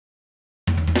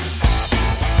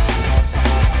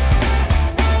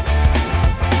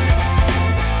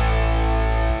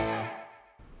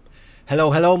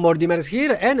Hello, Mordimer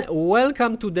here, and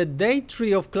welcome to the Day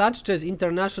 3 of Clutch Chess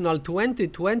International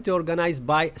 2020 organized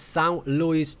by St.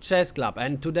 Louis Chess Club.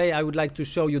 And today I would like to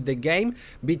show you the game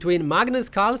between Magnus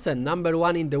Carlsen,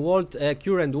 #1 in the world,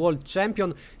 current world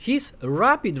champion. His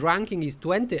rapid ranking is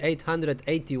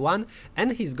 2881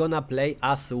 and he's gonna play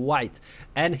as white.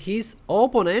 And his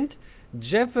opponent,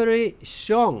 Jeffery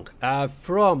Xiong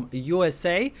from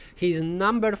USA. He's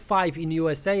 #5 in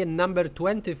USA and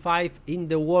 #25 in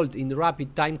the world in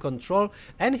rapid time control,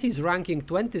 and he's ranking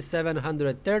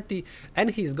 2730,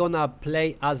 and he's gonna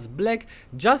play as black.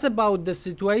 Just about the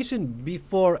situation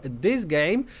before this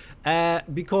game,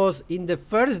 because in the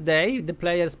first day the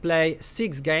players play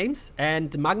 6 games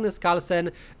and Magnus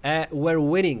Carlsen were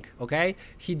winning. Okay,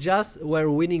 he just were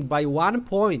winning by 1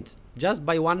 point. Just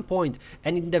by 1 point.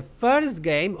 And in the first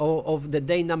game of the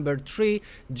day #3,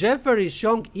 Jeffery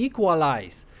Xiong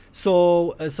equalized.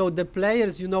 So the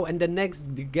players, you know, and the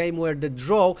next game were the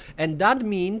draw, and that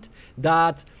meant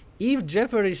that if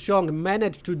Jeffery Xiong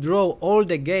managed to draw all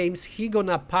the games, he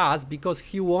gonna pass because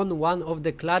he won one of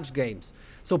the clutch games.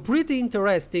 So pretty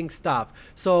interesting stuff.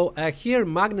 So here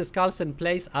Magnus Carlsen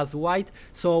plays as white.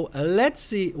 So let's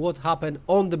see what happened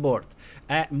on the board.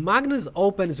 Magnus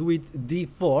opens with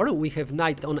d4. We have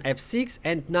knight on f6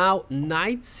 and now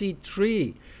knight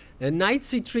c3. Knight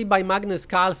c3 by Magnus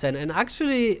Carlsen, and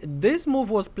actually this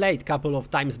move was played a couple of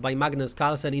times by Magnus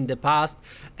Carlsen in the past.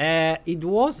 It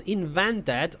was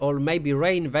invented or maybe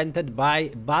reinvented by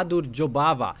Badur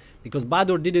Jobava, because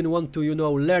Badur didn't want to, you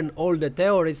know, learn all the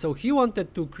theory, so he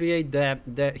wanted to create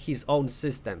his own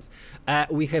systems.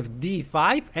 We have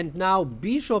d5 and now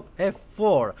bishop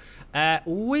f4,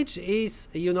 which is,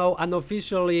 you know,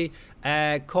 unofficially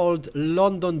called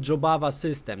London Jobava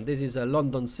system. This is a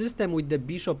London system with the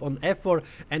bishop on f4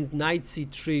 and knight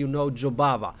c3, you know,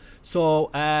 Jobava.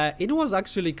 So it was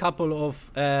actually a couple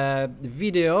of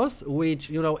videos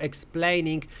which, you know,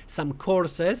 explaining some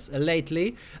courses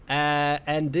lately,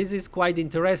 and this is quite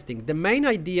interesting. The main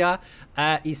idea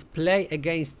is play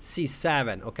against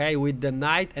c7, okay, with the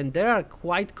knight, and there are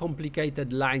quite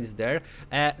complicated lines there.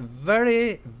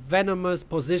 Very venomous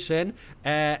position,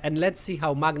 and let's see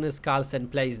how Magnus Carlsen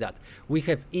plays that. We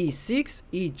have e6,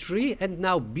 e3, and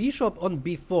now bishop on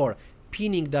b4,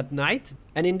 pinning that knight.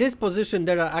 And in this position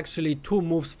there are actually 2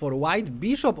 moves for white.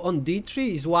 Bishop on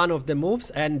d3 is one of the moves,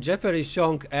 and Jeffery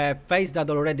Xiong faced that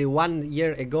already 1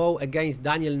 year ago against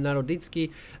Daniel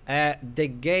Naroditsky. The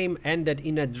game ended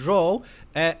in a draw.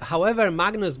 However,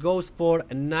 Magnus goes for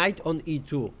knight on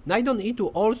e2. Knight on e2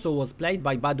 also was played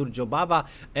by Badur Jobava,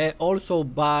 also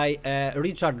by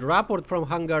Richard Rapport from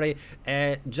Hungary,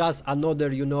 just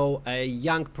another, you know,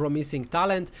 young promising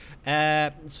talent.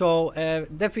 So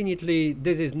definitely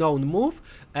this is known move.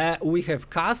 We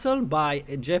have castle by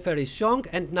Jeffery Xiong,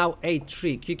 and now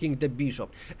a3, kicking the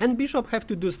bishop. And bishop have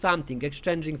to do something.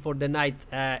 Exchanging for the knight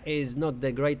is not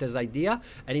the greatest idea,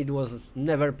 and it was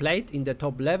never played in the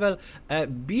top level.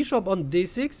 Bishop on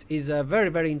d6 is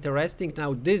very interesting.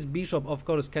 Now this bishop of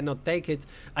course cannot take it.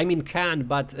 I mean can,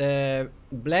 but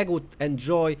black would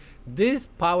enjoy this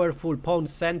powerful pawn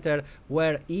center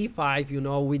where e5, you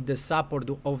know, with the support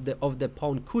of the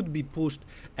pawn could be pushed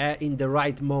in the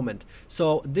right moment.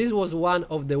 So this was one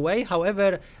of the way.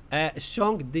 However,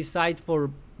 Xiong decide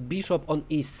for bishop on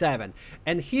e7,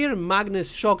 and here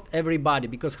Magnus shocked everybody,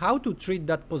 because how to treat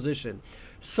that position?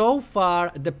 So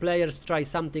far the players try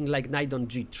something like knight on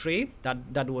g3.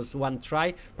 That was one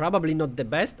try, probably not the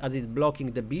best as it's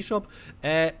blocking the bishop.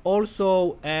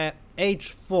 Also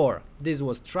h4, this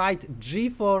was tried.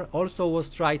 g4 also was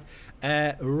tried.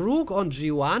 Rook on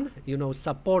g1, you know,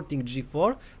 supporting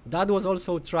g4, that was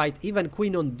also tried. Even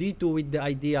queen on d2 with the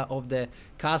idea of the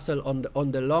castle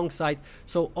on the long side.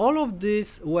 So all of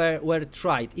these were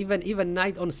tried. Even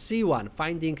knight on c1,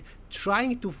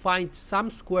 trying to find some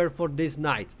square for this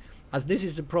knight, as this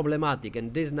is problematic,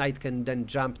 and this knight can then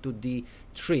jump to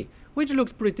d3, which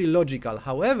looks pretty logical.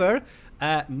 However,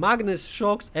 Magnus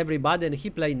shocks everybody and he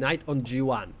played knight on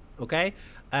g1. Okay,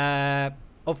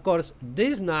 of course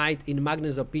this knight in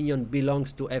Magnus' opinion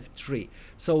belongs to f3,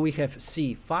 so we have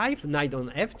c5, knight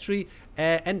on f3,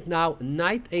 and now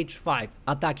knight h5,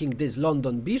 attacking this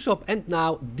London bishop, and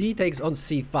now d takes on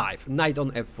c5, knight on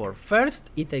f4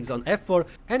 first, e takes on f4,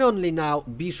 and only now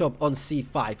bishop on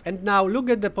c5. And now look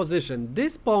at the position.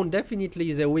 This pawn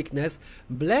definitely is a weakness.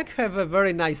 Black have a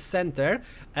very nice center,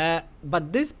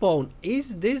 but this pawn,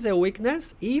 is this a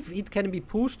weakness? If it can be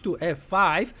pushed to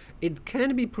f5, it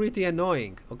can be pretty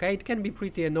annoying. Okay, it can be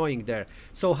pretty annoying there.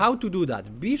 So how to do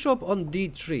that? Bishop on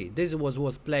d3, this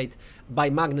was played by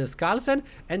Magnus Carlsen,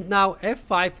 and now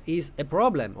f5 is a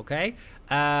problem. Okay,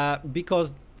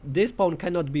 because this pawn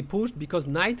cannot be pushed because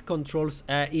knight controls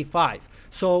e5.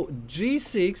 So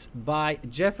g6 by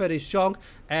Jeffery Xiong,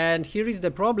 and here is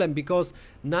the problem, because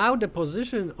now the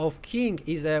position of king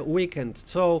is weakened.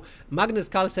 So Magnus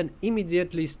Carlsen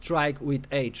immediately strike with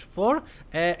h4,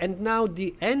 and now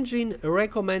the engine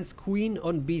recommends queen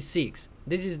on b6.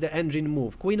 This is the engine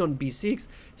move, queen on b6,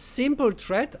 simple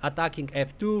threat, attacking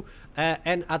f2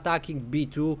 and attacking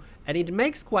b2, and it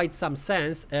makes quite some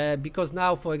sense because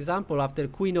now, for example, after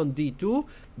queen on d2,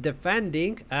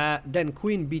 defending, then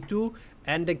queen b2,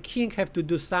 and the king have to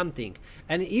do something.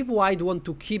 And if white want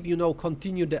to keep, you know,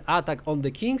 continue the attack on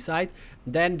the king side,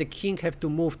 then the king have to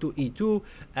move to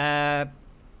e2.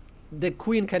 The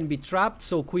queen can be trapped,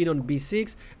 so queen on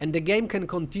b6, and the game can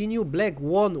continue. Black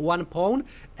won one pawn,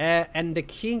 and the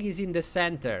king is in the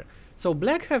center. So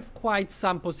black have quite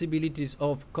some possibilities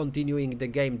of continuing the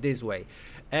game this way.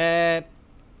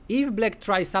 If black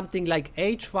tries something like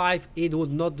h5, it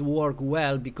would not work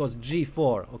well because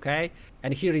g4, okay?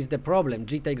 And here is the problem.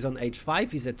 G takes on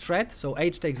h5 is a threat, so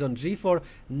h takes on g4,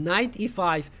 knight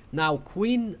e5, now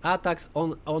queen attacks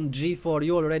on g4.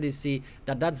 You already see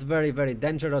that that's very, very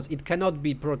dangerous. It cannot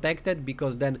be protected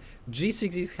because then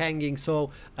g6 is hanging, so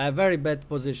a very bad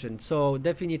position. So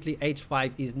definitely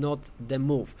h5 is not the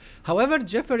move. However,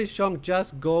 Jeffery Xiong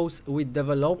just goes with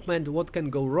development. What can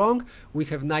go wrong? We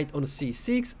have knight on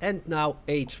c6 and now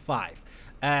h5.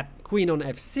 Queen on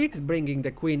f6, bringing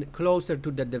the queen closer to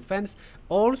the defense,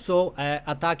 also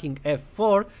attacking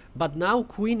f4, but now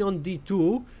queen on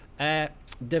d2,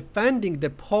 defending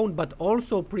the pawn but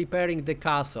also preparing the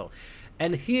castle.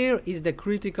 And here is the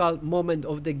critical moment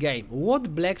of the game.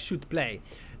 What black should play?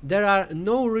 There are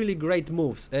no really great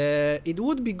moves. It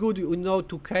would be good, you know,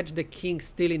 to catch the king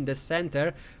still in the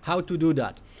center. How to do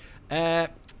that?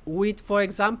 With, for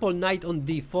example, knight on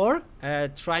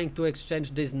d4, trying to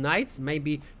exchange these knights,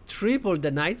 maybe triple the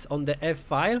knights on the f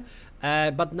file,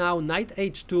 but now knight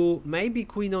h2, maybe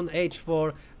queen on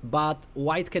h4, but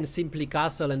white can simply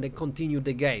castle and then continue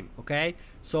the game, okay?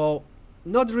 So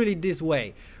not really this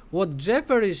way. What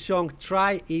Jeffery Xiong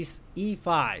try is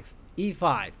e5,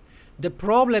 e5. The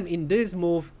problem in this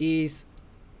move is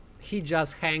he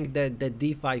just hanged the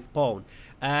d5 pawn.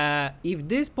 If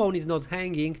this pawn is not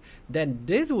hanging, then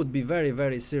this would be very,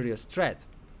 very serious threat.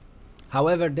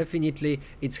 However, definitely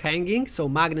it's hanging, so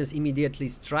Magnus immediately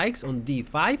strikes on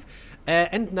d5,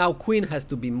 and now queen has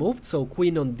to be moved, so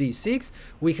queen on d6.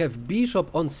 We have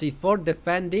bishop on c4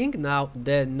 defending. Now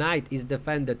the knight is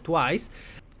defended twice.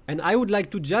 And I would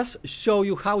like to just show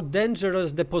you how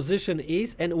dangerous the position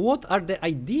is and what are the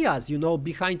ideas, you know,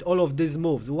 behind all of these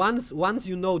moves. Once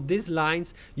you know these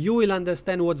lines, you will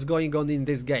understand what's going on in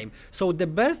this game. So the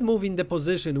best move in the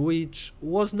position, which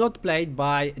was not played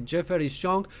by Jeffery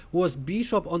Xiong, was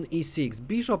bishop on e6.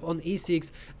 Bishop on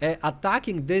e6,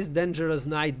 attacking this dangerous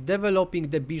knight, developing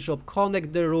the bishop,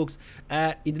 connect the rooks.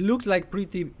 It looks like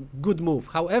pretty good move.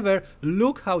 However,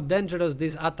 look how dangerous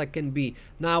this attack can be.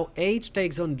 Now h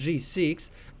takes on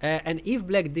g6, and if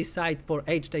black decide for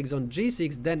h takes on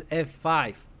g6, then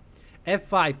f5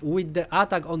 with the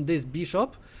attack on this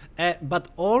bishop, but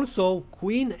also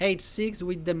queen h6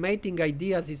 with the mating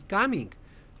ideas is coming.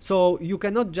 So you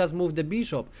cannot just move the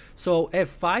bishop. So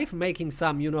f5 making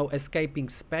some, you know, escaping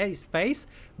space,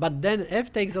 but then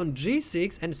f takes on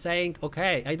g6 and saying,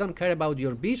 okay, I don't care about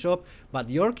your bishop, but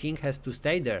your king has to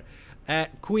stay there.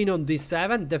 Queen on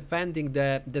d7, defending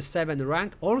the 7th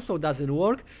rank, also doesn't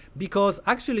work, because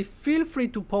actually feel free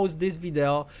to pause this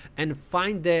video and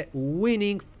find the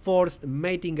winning forced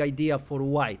mating idea for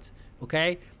white.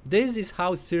 Okay, this is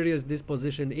how serious this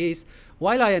position is,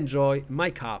 while I enjoy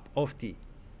my cup of tea.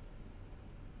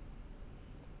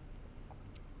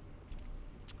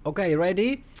 Okay,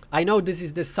 ready? I know this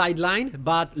is the sideline,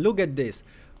 but look at this.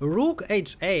 Rook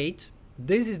h8,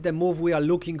 this is the move we are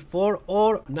looking for,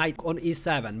 or knight on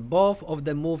e7. Both of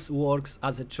the moves works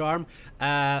as a charm.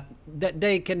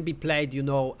 They can be played, you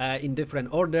know, in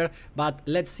different order, but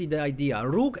let's see the idea.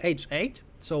 Rook h8,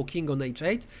 so king on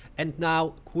h8, and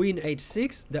now queen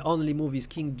h6. The only move is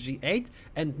king g8,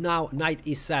 and now knight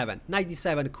e7. Knight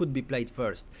e7 could be played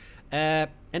first.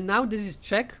 And now this is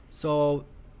check, so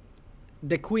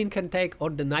the queen can take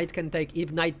or the knight can take.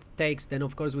 If knight takes, then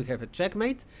of course we have a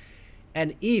checkmate.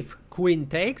 And if queen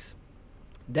takes,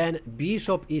 then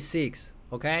bishop e6,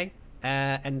 okay?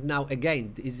 And now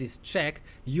again, this is check.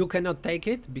 You cannot take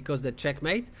it because the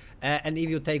checkmate. And if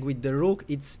you take with the rook,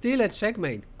 it's still a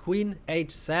checkmate. Queen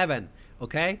h7,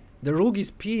 okay? The rook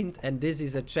is pinned and this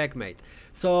is a checkmate.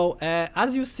 So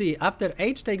as you see, after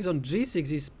h takes on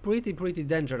g6 is pretty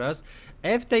dangerous.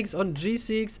 F takes on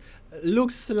g6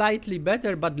 looks slightly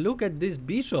better, but look at this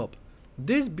bishop.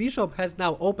 this bishop has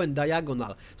now open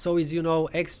diagonal, so it's, you know,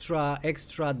 extra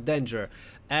danger.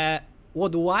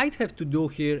 What white have to do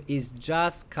here is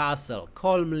just castle,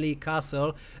 calmly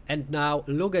castle, and now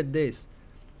look at this,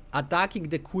 attacking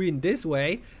the queen this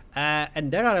way,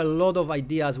 and there are a lot of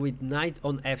ideas with knight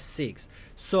on f6.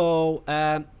 So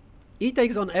e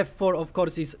takes on f4, of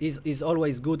course, is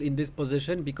always good in this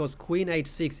position, because queen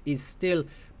h6 is still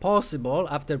possible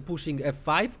after pushing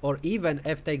f5, or even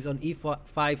f takes on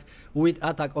e5 with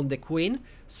attack on the queen.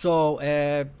 So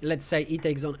let's say e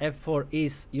takes on f4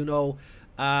 is, you know,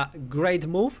 great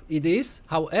move. It is.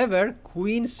 However,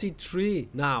 queen c3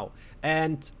 now,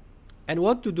 and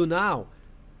what to do now?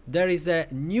 There is a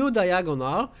new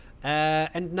diagonal,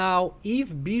 and now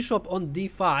if bishop on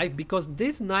d5, because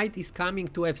this knight is coming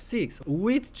to f6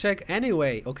 with check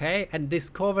anyway, okay, and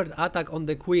discovered attack on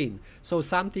the queen. So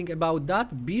something about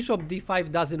that. Bishop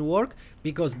d5 doesn't work,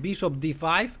 because bishop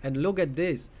d5, and look at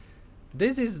this.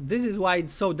 This is why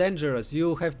it's so dangerous.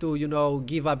 You have to, you know,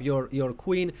 give up your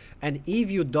queen, and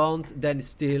if you don't, then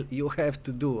still you have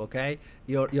to do, okay,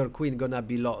 your queen gonna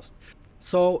be lost.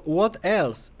 So what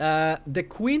else? The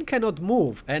queen cannot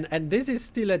move, and this is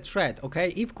still a threat, okay?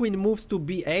 If queen moves to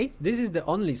b8, this is the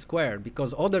only square,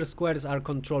 because other squares are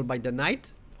controlled by the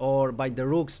knight or by the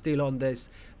rook still on this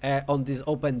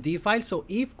open d file. So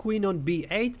if queen on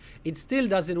b8, it still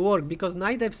doesn't work, because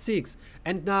knight f6,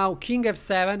 and now king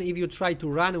f7. If you try to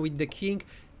run with the king,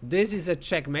 this is a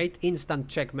checkmate, instant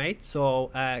checkmate,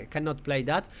 so cannot play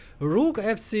that. Rook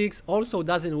f6 also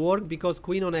doesn't work, because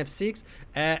queen on f6,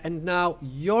 and now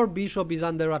your bishop is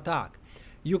under attack.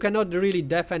 You cannot really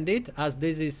defend it, as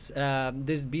this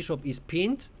bishop is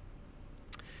pinned.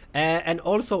 And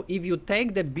also, if you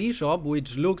take the bishop,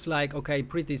 which looks like, okay,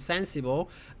 pretty sensible,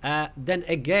 then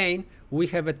again we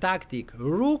have a tactic,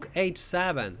 rook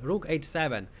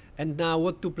h7, and now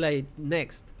what to play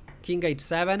next? King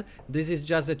h7. This is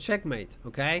just a checkmate,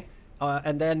 okay,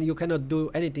 and then you cannot do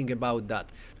anything about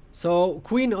that. So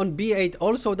queen on b8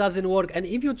 also doesn't work, and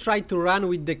if you try to run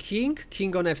with the king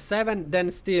on f7, then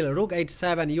still rook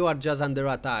h7, you are just under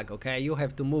attack, okay? You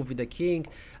have to move with the king,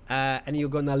 and you're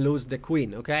gonna lose the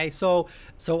queen, okay? So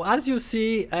as you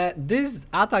see, this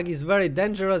attack is very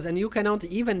dangerous, and you cannot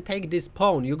even take this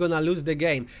pawn. You're gonna lose the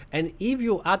game. And if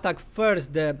you attack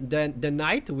first the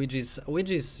knight, which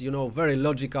is, you know, very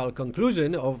logical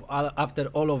conclusion of after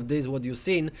all of this what you've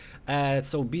seen,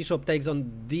 so bishop takes on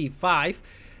d5,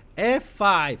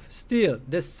 f5, still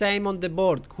the same on the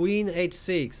board, queen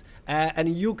h6, and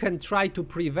you can try to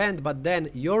prevent, but then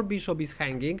your bishop is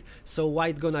hanging, so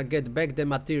white gonna get back the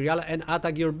material and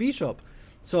attack your bishop.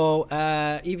 So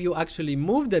if you actually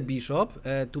move the bishop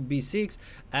to b6,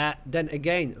 then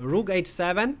again rook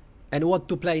h7. And what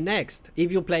to play next?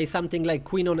 If you play something like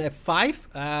queen on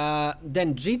f5,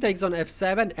 then g takes on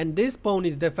f7, and this pawn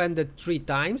is defended 3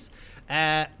 times.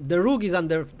 The rook is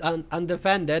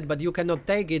undefended, but you cannot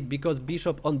take it, because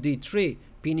bishop on d3,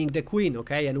 pinning the queen,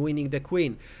 okay, and winning the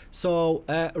queen. So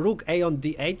rook a on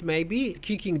d8, maybe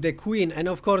kicking the queen, and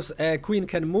of course queen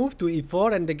can move to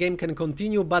e4 and the game can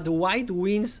continue, but white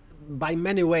wins by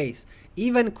many ways.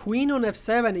 Even queen on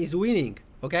f7 is winning.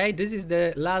 Okay, this is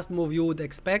the last move you would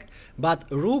expect, but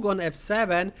rook on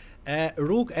f7,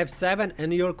 rook f7,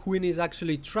 and your queen is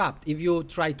actually trapped. If you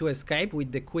try to escape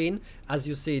with the queen, as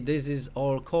you see, this is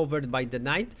all covered by the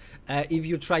knight. If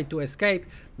you try to escape,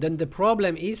 then the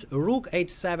problem is rook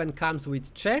h7 comes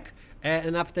with check,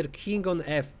 and after king on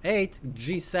f8,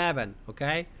 g7,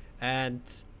 okay, and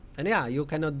yeah, you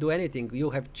cannot do anything.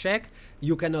 You have check,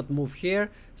 you cannot move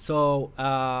here, so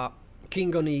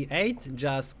king on e8,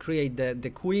 just create the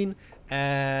queen,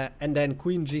 and then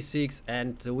queen g6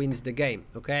 and wins the game,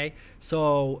 okay?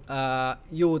 So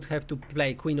you would have to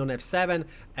play queen on f7,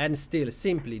 and still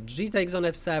simply g takes on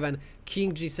f7,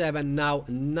 king g7, now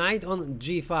knight on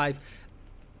g5.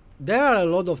 There are a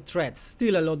lot of threats,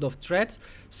 still a lot of threats.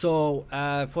 So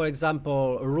for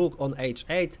example, rook on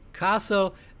h8,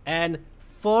 castle, and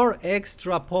 4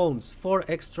 extra pawns,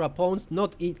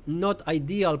 not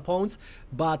ideal pawns,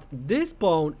 but this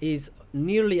pawn is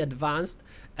nearly advanced.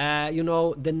 You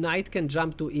know, the knight can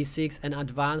jump to e6 and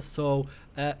advance, so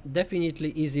definitely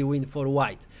easy win for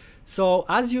white. So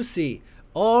as you see,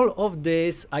 all of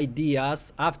these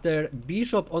ideas after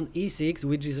bishop on e6,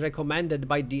 which is recommended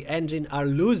by the engine, are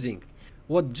losing.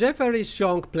 What Jeffery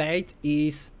Xiong played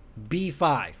is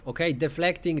b5, okay,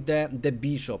 deflecting the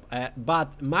bishop.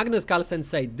 But Magnus Carlsen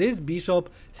said this bishop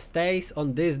stays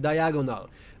on this diagonal.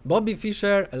 Bobby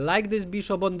Fischer like this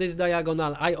bishop on this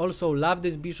diagonal. I also love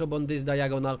this bishop on this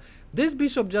diagonal. This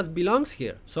bishop just belongs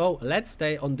here, so let's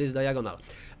stay on this diagonal.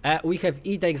 We have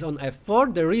e takes on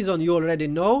f4. The reason you already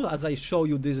know, as I show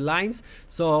you these lines.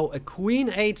 So queen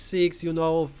h6, you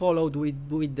know, followed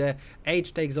with the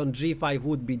h takes on g5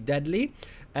 would be deadly.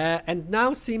 And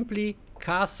now simply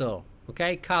castle.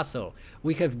 Okay, castle.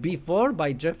 We have b4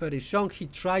 by Jeffery Xiong. He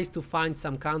tries to find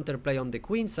some counterplay on the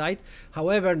queen side.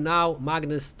 However, now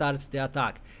Magnus starts the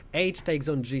attack. H takes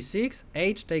on g6,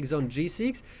 h takes on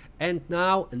g6, and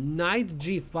now knight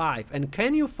g5. And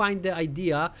can you find the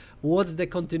idea what's the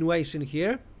continuation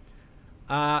here?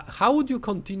 How would you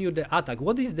continue the attack?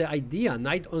 What is the idea?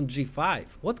 Knight on g5.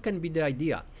 What can be the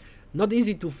idea? Not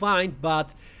easy to find,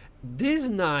 but this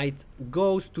knight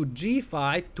goes to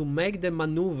g5 to make the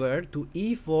maneuver to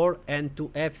e4 and to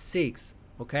f6,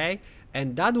 okay,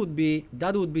 and that would be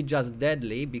just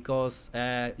deadly, because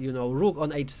you know, rook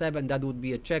on h7, that would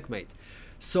be a checkmate.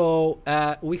 So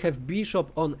we have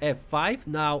bishop on f5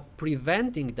 now,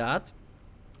 preventing that.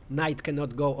 Knight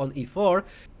cannot go on e4,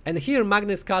 and here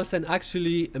Magnus Carlsen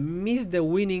actually missed the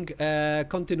winning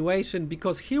continuation,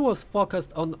 because he was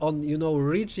focused on you know,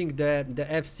 reaching the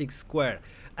f6 square,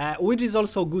 which is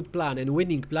also a good plan and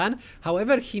winning plan.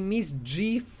 However, he missed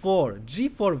g4.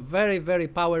 G4, very, very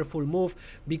powerful move,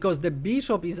 because the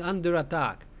bishop is under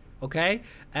attack. Okay,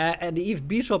 and if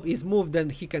bishop is moved, then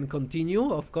he can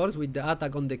continue, of course, with the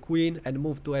attack on the queen and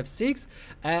move to f6.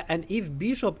 And if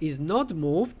bishop is not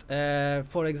moved,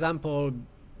 for example,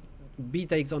 b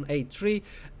takes on a3,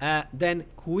 then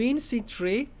queen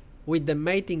c3 with the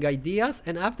mating ideas,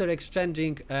 and after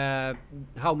exchanging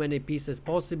how many pieces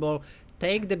possible,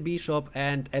 take the bishop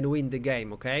and win the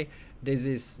game. Okay, this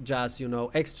is just, you know,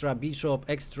 extra bishop,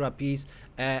 extra piece,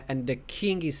 and the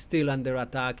king is still under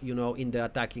attack, you know, in the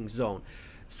attacking zone.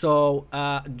 So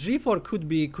g4 could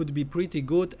be pretty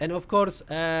good. And of course,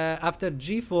 after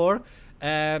g4,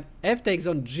 f takes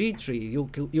on g3,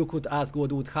 you could ask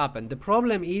what would happen. The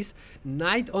problem is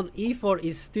knight on e4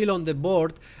 is still on the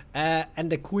board, and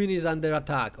the queen is under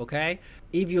attack. Okay,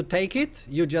 if you take it,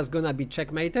 you're just gonna be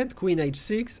checkmated, queen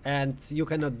h6, and you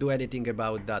cannot do anything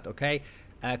about that. Okay,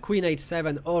 queen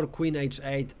h7 or queen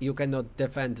h8, you cannot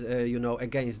defend, you know,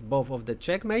 against both of the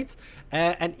checkmates.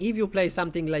 And if you play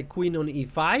something like queen on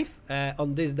e5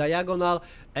 on this diagonal,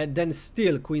 then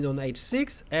still queen on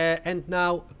h6, and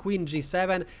now queen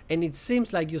g7, and it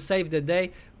seems like you save the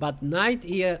day, but knight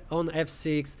here on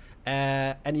f6,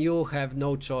 and you have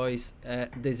no choice.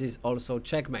 This is also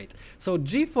checkmate. So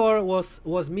g4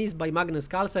 was missed by Magnus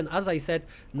Carlsen. As I said,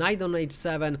 knight on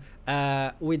h7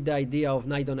 with the idea of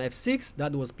knight on f6,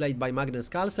 that was played by Magnus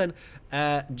Carlsen.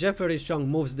 Jeffery Xiong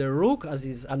moves the rook as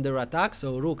is under attack,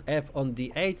 so rook f on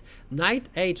d8, knight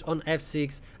h on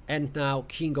f6, and now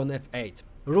king on f8.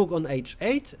 Rook on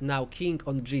h8, now king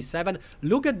on g7.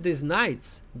 Look at these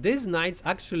knights. These knights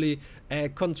actually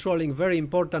controlling very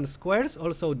important squares.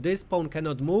 Also, this pawn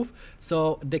cannot move,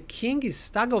 so the king is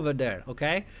stuck over there.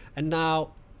 Okay, and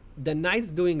now the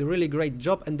knight's doing a really great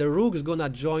job, and the rook's gonna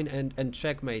join and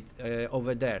checkmate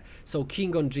over there. So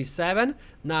king on g7,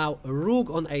 now rook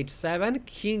on h7,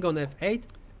 king on f8.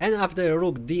 And after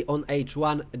rook d on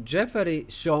h1, Jeffery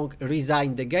Xiong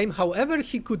resigned the game. However,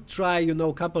 he could try, you know,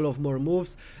 a couple of more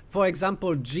moves. For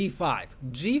example, g5.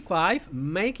 g5,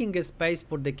 making a space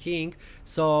for the king,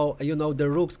 so, you know, the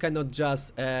rooks cannot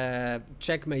just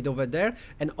checkmate over there.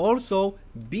 And also,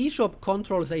 bishop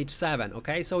controls h7,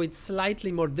 okay? So it's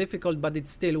slightly more difficult, but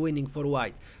it's still winning for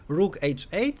white. Rook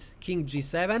h8, king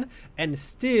g7, and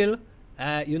still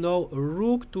you know,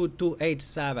 rook to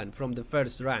h7 from the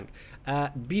first rank.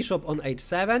 Bishop on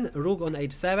h7, rook on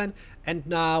h7, and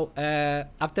now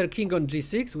after king on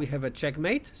g6 we have a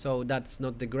checkmate, so that's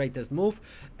not the greatest move.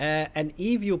 And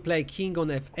if you play king on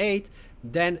f8,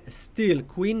 then still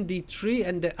queen d3,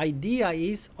 and the idea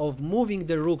is of moving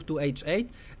the rook to h8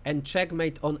 and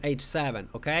checkmate on h7.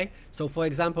 Okay, so for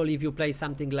example, if you play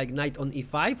something like knight on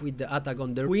e5 with the attack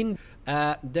on the queen,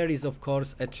 there is of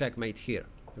course a checkmate here.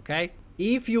 Okay,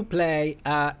 if you play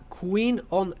queen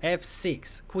on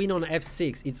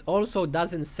f6, it also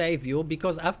doesn't save you,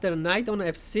 because after knight on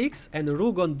f6 and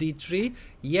rook on d3,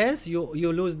 yes,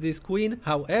 you lose this queen.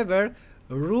 However,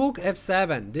 rook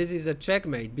f7, this is a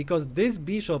checkmate, because this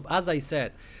bishop, as I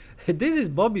said, this is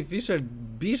Bobby Fischer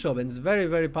bishop, and it's very,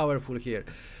 very powerful here.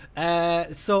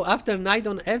 So after knight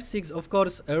on f6, of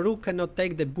course, a rook cannot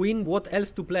take the queen. What else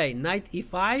to play? Knight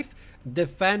e5,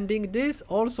 defending this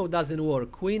also doesn't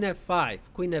work. Queen f5,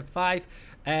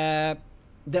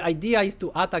 the idea is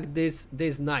to attack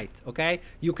this knight, okay?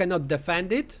 You cannot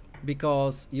defend it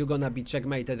because you're gonna be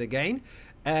checkmated again.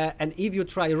 And if you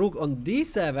try rook on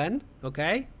d7,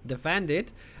 okay, defend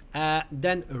it,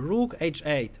 then rook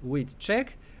h8 with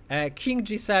check. King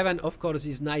g7, of course,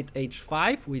 is knight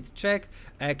h5 with check.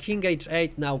 King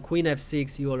h8, now queen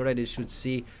f6, you already should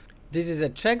see. This is a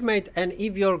checkmate, and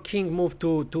if your king move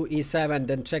to e7,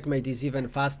 then checkmate is even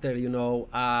faster, you know,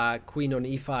 queen on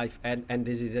e5, and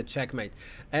this is a checkmate.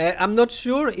 I'm not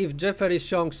sure if Jeffery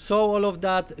Xiong saw all of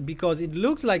that, because it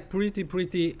looks like pretty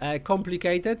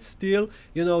complicated still.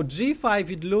 You know, g5,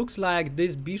 it looks like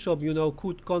this bishop, you know,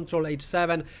 could control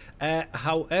h7.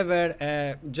 However,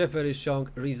 Jeffery Xiong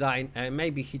resigned.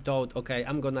 Maybe he thought, okay,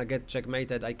 I'm gonna get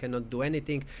checkmated, I cannot do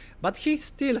anything. But he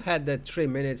still had the 3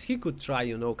 minutes. He could try,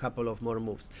 you know, a couple of more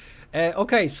moves.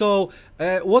 Okay, so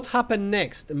what happened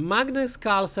next? Magnus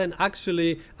Carlsen,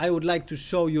 actually, I would like to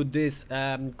show you this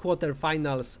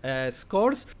quarterfinals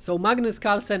scores. So Magnus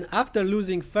Carlsen, after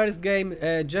losing first game,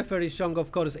 Jeffery Xiong,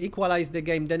 of course, equalized the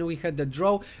game. Then we had the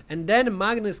draw, and then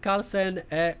Magnus Carlsen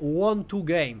won two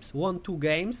games,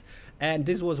 and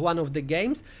this was one of the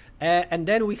games. And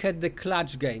then we had the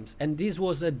clutch games, and this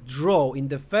was a draw in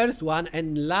the first one,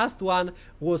 and last one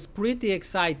was pretty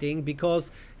exciting,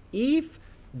 because if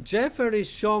Jeffery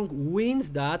Xiong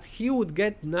wins that, he would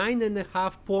get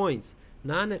 9.5 points.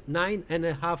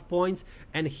 9.5 points,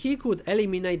 and he could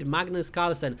eliminate Magnus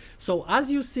Carlsen. So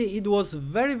as you see, it was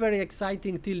very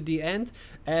exciting till the end,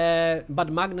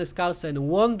 but Magnus Carlsen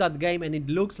won that game, and it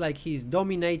looks like he's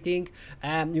dominating,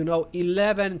 you know,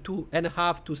 11.5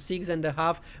 to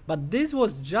 6.5. But this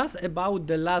was just about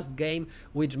the last game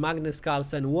which Magnus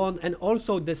Carlsen won, and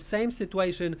also the same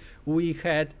situation we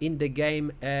had in the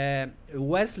game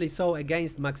Wesley saw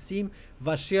against Maxime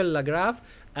Vachier-Lagrave.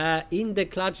 In the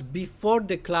clutch, before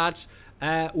the clutch,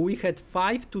 we had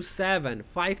 5 to 7.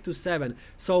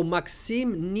 So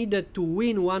Maxime needed to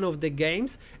win one of the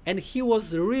games, and he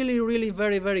was really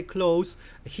very close.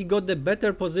 He got the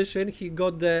better position, he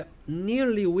got the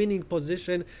nearly winning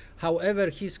position. However,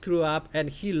 he screwed up and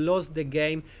he lost the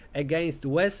game against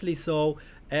Wesley. So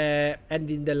and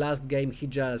in the last game he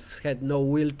just had no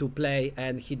will to play,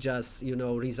 and he just, you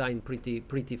know, resigned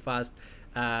pretty fast.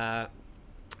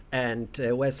 And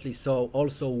Wesley saw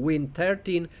also win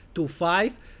 13 to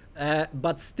 5.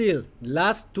 But still,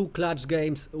 last two clutch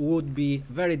games would be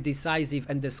very decisive,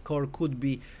 and the score could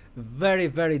be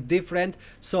very different.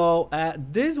 So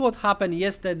this is what happened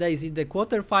yesterday in the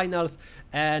quarterfinals.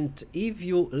 And if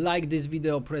you like this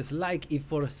video, press like. If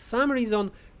for some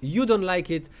reason you don't like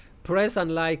it, press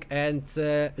unlike, and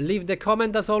leave the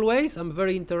comment. As always, I'm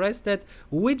very interested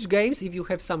which games, if you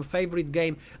have some favorite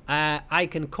game, I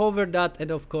can cover that, and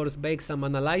of course make some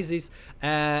analysis.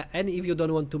 And if you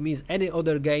don't want to miss any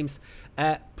other games,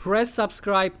 press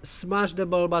subscribe, smash the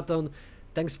bell button.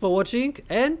 Thanks for watching,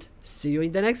 and see you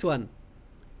in the next one.